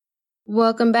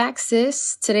Welcome back,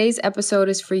 sis. Today's episode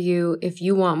is for you if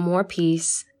you want more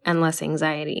peace and less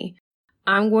anxiety.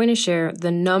 I'm going to share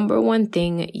the number one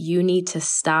thing you need to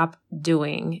stop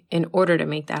doing in order to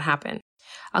make that happen.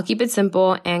 I'll keep it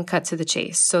simple and cut to the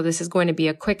chase. So this is going to be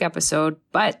a quick episode,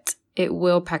 but it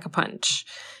will pack a punch.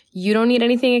 You don't need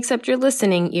anything except your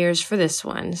listening ears for this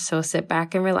one. So sit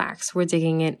back and relax. We're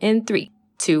digging in 3,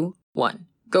 2, 1,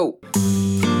 go.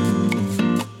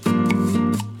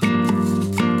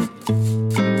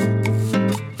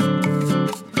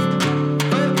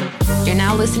 You're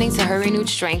now listening to Her Renewed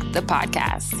Strength, the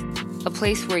podcast, a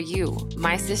place where you,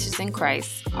 my sisters in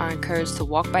Christ, are encouraged to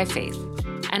walk by faith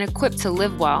and equipped to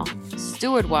live well,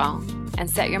 steward well, and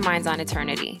set your minds on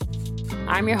eternity.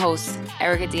 I'm your host,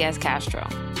 Erica Diaz Castro,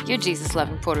 your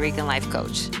Jesus-loving Puerto Rican life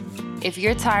coach. If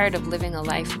you're tired of living a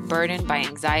life burdened by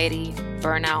anxiety,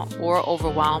 burnout, or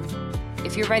overwhelm,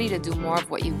 if you're ready to do more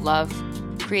of what you love,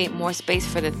 create more space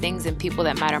for the things and people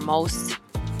that matter most,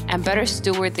 and better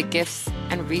steward the gifts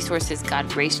and resources God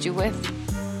graced you with,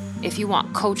 if you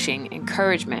want coaching,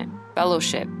 encouragement,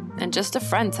 fellowship, and just a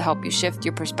friend to help you shift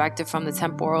your perspective from the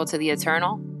temporal to the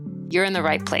eternal, you're in the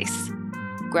right place.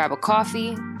 Grab a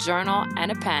coffee, journal,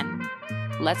 and a pen.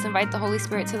 Let's invite the Holy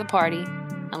Spirit to the party,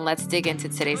 and let's dig into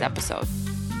today's episode.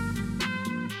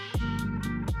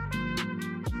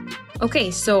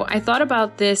 Okay, so I thought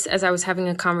about this as I was having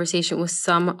a conversation with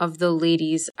some of the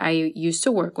ladies I used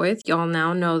to work with. Y'all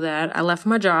now know that I left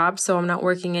my job, so I'm not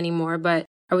working anymore, but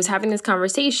I was having this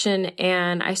conversation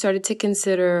and I started to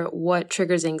consider what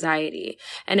triggers anxiety.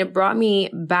 And it brought me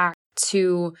back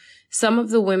to some of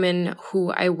the women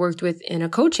who I worked with in a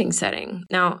coaching setting.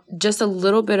 Now, just a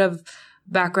little bit of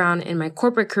background in my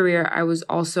corporate career, I was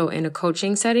also in a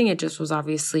coaching setting. It just was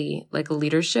obviously like a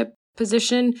leadership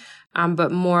position,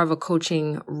 but more of a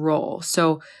coaching role.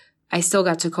 So I still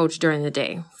got to coach during the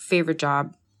day. Favorite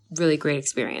job, really great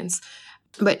experience.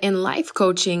 But in life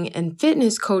coaching and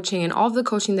fitness coaching and all of the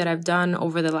coaching that I've done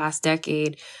over the last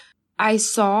decade, I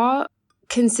saw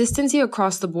consistency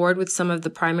across the board with some of the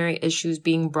primary issues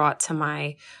being brought to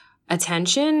my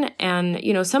attention. And,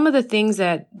 some of the things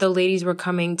that the ladies were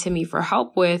coming to me for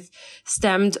help with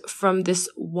stemmed from this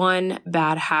one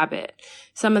bad habit.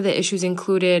 Some of the issues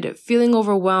included feeling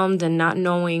overwhelmed and not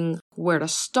knowing where to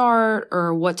start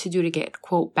or what to do to get,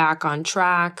 quote, back on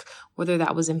track, whether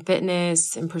that was in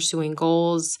fitness and pursuing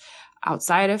goals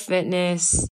outside of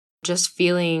fitness, just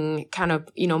feeling kind of,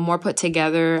 more put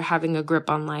together, having a grip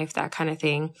on life, that kind of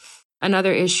thing.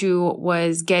 Another issue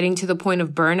was getting to the point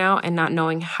of burnout and not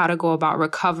knowing how to go about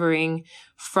recovering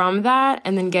from that,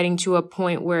 and then getting to a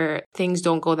point where things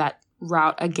don't go that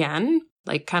route again,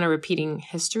 like kind of repeating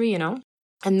history, And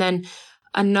then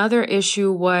another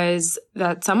issue was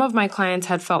that some of my clients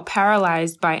had felt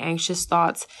paralyzed by anxious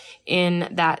thoughts in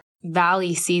that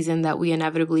valley season that we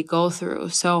inevitably go through.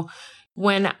 So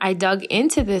when I dug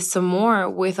into this some more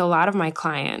with a lot of my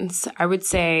clients, I would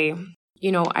say,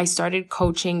 I started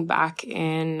coaching back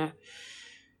in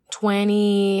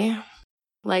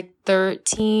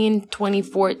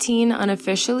 2014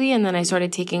 unofficially. And then I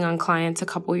started taking on clients a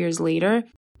couple years later.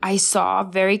 I saw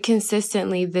very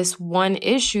consistently this one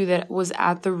issue that was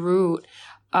at the root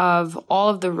of all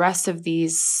of the rest of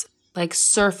these like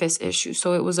surface issues.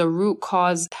 So it was a root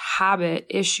cause habit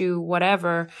issue,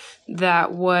 whatever,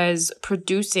 that was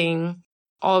producing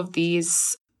all of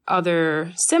these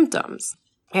other symptoms.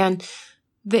 And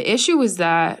the issue was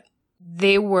that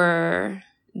they were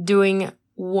doing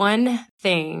one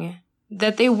thing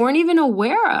that they weren't even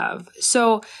aware of.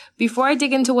 So before I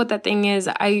dig into what that thing is,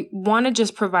 I want to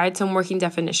just provide some working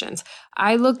definitions.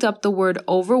 I looked up the word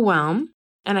overwhelm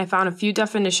and I found a few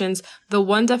definitions. The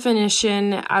one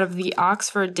definition out of the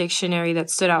Oxford Dictionary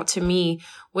that stood out to me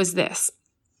was this: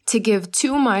 to give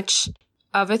too much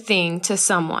of a thing to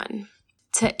someone,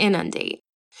 to inundate.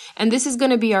 And this is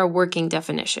going to be our working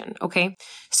definition, okay?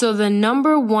 So the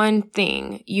number one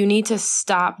thing you need to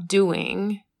stop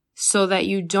doing so that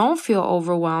you don't feel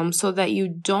overwhelmed, so that you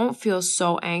don't feel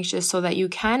so anxious, so that you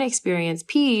can experience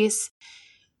peace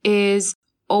is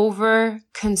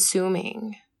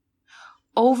over-consuming.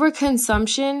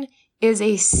 Overconsumption is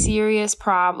a serious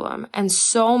problem, and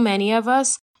so many of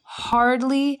us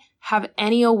hardly have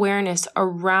any awareness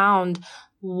around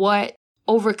what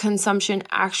overconsumption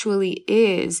actually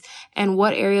is and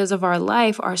what areas of our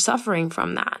life are suffering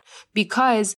from that.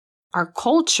 Because our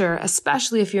culture,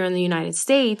 especially if you're in the United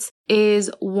States, is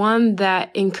one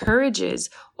that encourages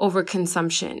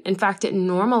overconsumption. In fact, it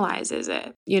normalizes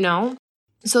it,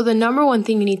 So the number one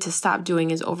thing you need to stop doing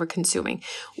is overconsuming.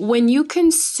 When you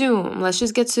consume, let's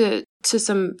just get to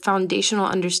some foundational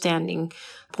understanding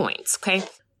points, okay?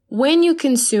 When you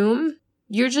consume,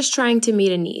 you're just trying to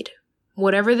meet a need.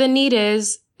 Whatever the need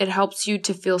is, it helps you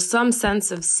to feel some sense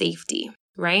of safety,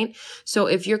 right? So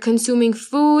if you're consuming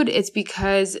food, it's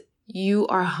because you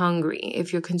are hungry.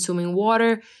 If you're consuming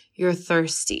water, you're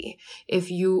thirsty.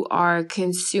 If you are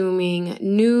consuming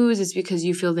news, it's because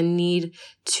you feel the need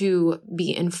to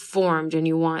be informed and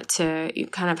you want to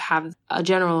kind of have a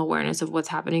general awareness of what's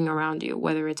happening around you,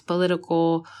 whether it's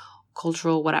political,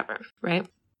 cultural, whatever, right?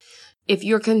 If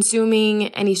you're consuming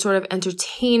any sort of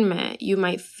entertainment, you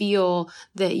might feel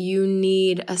that you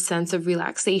need a sense of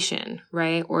relaxation,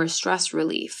 right? Or stress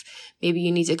relief. Maybe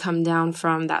you need to come down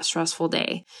from that stressful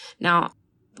day. Now,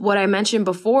 what I mentioned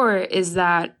before is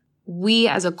that we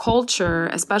as a culture,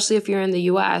 especially if you're in the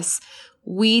US,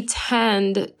 we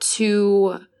tend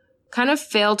to kind of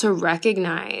fail to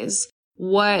recognize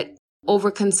what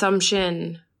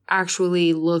overconsumption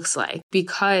actually looks like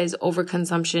because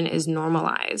overconsumption is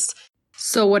normalized.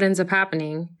 So what ends up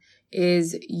happening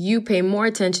is you pay more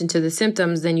attention to the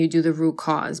symptoms than you do the root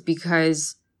cause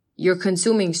because you're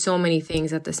consuming so many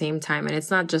things at the same time. And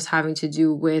it's not just having to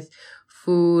do with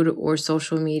food or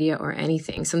social media or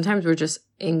anything. Sometimes we're just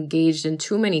engaged in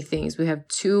too many things. We have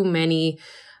too many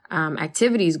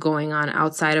activities going on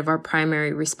outside of our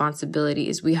primary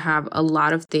responsibilities. We have a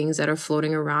lot of things that are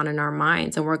floating around in our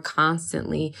minds, and we're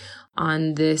constantly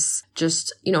on this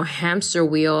just, hamster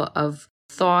wheel of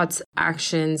thoughts,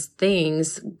 actions,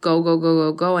 things,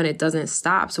 go, and it doesn't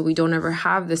stop. So we don't ever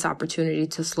have this opportunity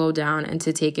to slow down and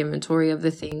to take inventory of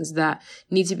the things that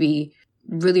need to be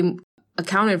really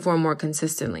accounted for more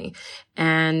consistently.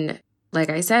 And like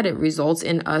I said, it results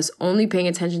in us only paying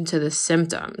attention to the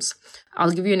symptoms.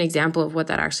 I'll give you an example of what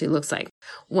that actually looks like.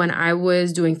 When I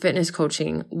was doing fitness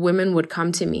coaching, women would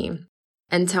come to me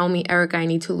and tell me, Erica, I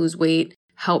need to lose weight.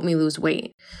 Help me lose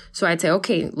weight. So I'd say,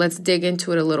 okay, let's dig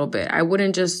into it a little bit. I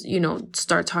wouldn't just,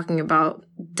 start talking about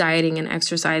dieting and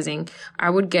exercising.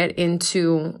 I would get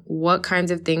into what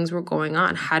kinds of things were going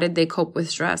on. How did they cope with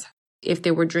stress? If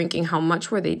they were drinking, how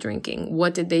much were they drinking?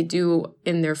 What did they do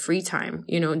in their free time?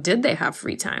 Did they have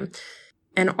free time?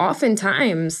 And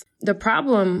oftentimes the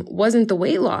problem wasn't the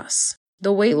weight loss.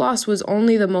 The weight loss was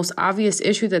only the most obvious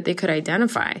issue that they could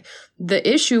identify. The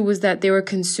issue was that they were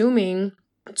consuming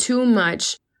too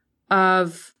much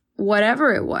of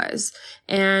whatever it was.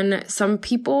 And some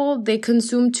people, they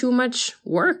consume too much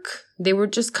work. They were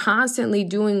just constantly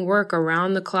doing work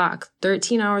around the clock,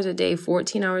 13 hours a day,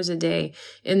 14 hours a day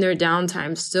in their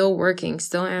downtime, still working,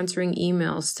 still answering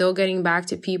emails, still getting back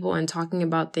to people and talking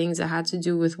about things that had to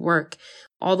do with work,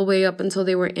 all the way up until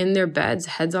they were in their beds,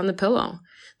 heads on the pillow.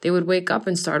 They would wake up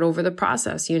and start over the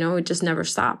process. It just never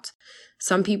stopped.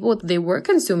 Some people, they were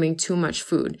consuming too much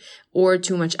food or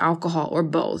too much alcohol or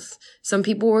both. Some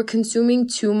people were consuming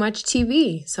too much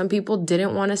TV. Some people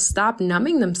didn't want to stop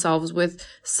numbing themselves with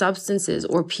substances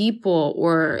or people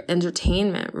or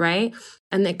entertainment, right?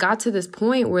 And it got to this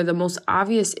point where the most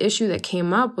obvious issue that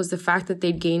came up was the fact that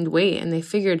they'd gained weight and they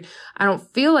figured, I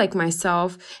don't feel like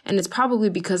myself and it's probably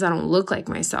because I don't look like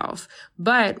myself.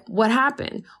 But what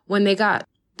happened when they got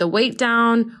the weight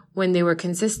down, when they were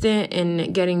consistent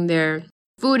in getting their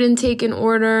food intake in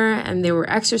order and they were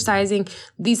exercising,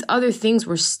 these other things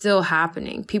were still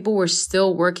happening. People were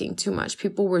still working too much.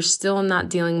 People were still not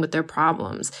dealing with their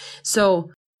problems.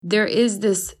 So there is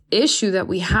this issue that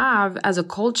we have as a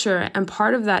culture. And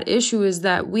part of that issue is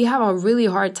that we have a really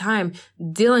hard time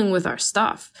dealing with our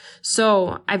stuff.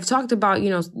 So I've talked about,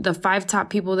 the 5 top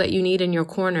people that you need in your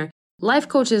corner. Life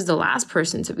coach is the last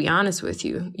person, to be honest with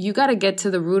you. You got to get to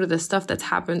the root of the stuff that's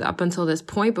happened up until this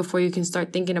point before you can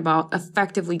start thinking about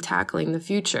effectively tackling the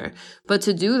future. But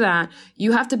to do that,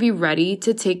 you have to be ready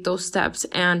to take those steps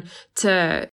and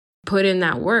to put in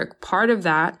that work. Part of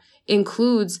that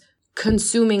includes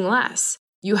consuming less.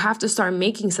 You have to start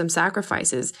making some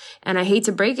sacrifices. And I hate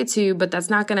to break it to you, but that's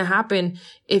not going to happen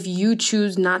if you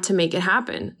choose not to make it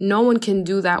happen. No one can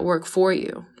do that work for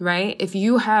you, right? If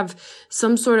you have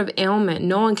some sort of ailment,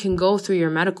 no one can go through your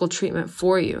medical treatment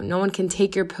for you. No one can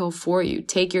take your pill for you,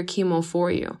 take your chemo for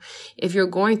you. If you're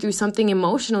going through something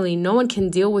emotionally, no one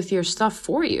can deal with your stuff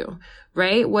for you,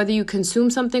 right? Whether you consume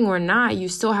something or not, you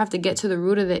still have to get to the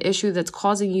root of the issue that's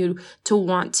causing you to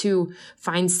want to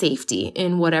find safety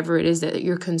in whatever it is that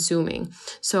you're consuming.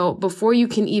 So before you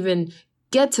can even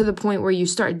get to the point where you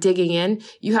start digging in,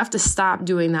 you have to stop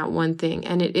doing that one thing,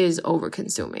 and it is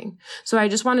over-consuming. So I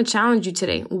just want to challenge you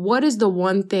today. What is the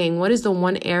one thing, what is the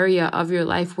one area of your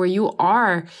life where you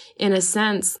are, in a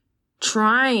sense,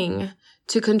 trying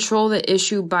to control the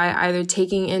issue by either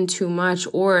taking in too much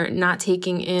or not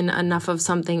taking in enough of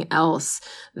something else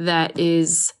that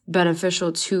is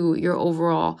beneficial to your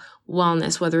overall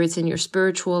wellness, whether it's in your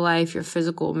spiritual life, your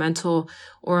physical, mental,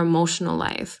 or emotional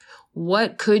life?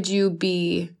 What could you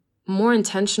be more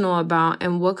intentional about,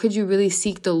 and what could you really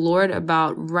seek the Lord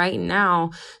about right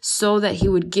now so that he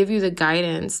would give you the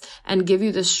guidance and give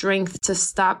you the strength to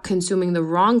stop consuming the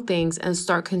wrong things and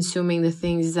start consuming the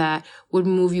things that would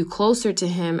move you closer to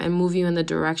him and move you in the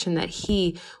direction that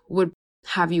he would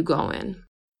have you go in?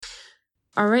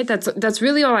 All right, that's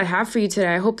really all I have for you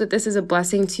today. I hope that this is a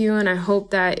blessing to you, and I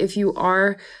hope that if you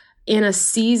are in a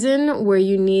season where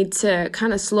you need to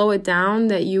kind of slow it down,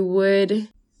 that you would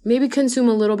maybe consume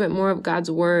a little bit more of God's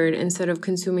word instead of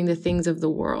consuming the things of the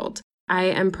world. I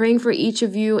am praying for each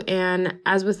of you, and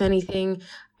as with anything,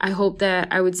 I hope that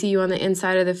I would see you on the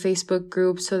inside of the Facebook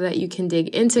group so that you can dig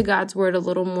into God's word a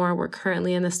little more. We're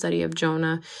currently in the study of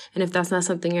Jonah, and if that's not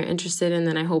something you're interested in,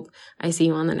 then I hope I see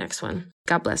you on the next one.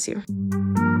 God bless you.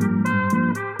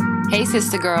 Hey,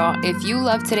 sister girl, if you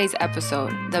love today's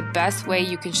episode, the best way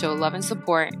you can show love and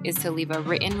support is to leave a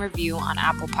written review on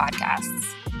Apple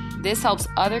Podcasts. This helps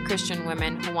other Christian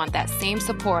women who want that same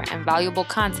support and valuable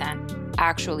content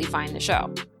actually find the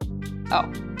show.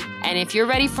 Oh, and if you're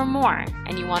ready for more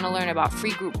and you want to learn about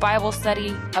free group Bible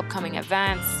study, upcoming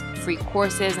events, free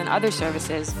courses, and other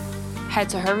services, head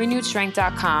to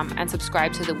herrenewedstrength.com and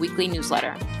subscribe to the weekly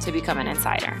newsletter to become an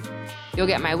insider. You'll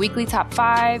get my weekly top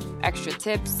 5, extra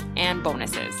tips, and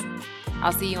bonuses.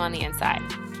 I'll see you on the inside.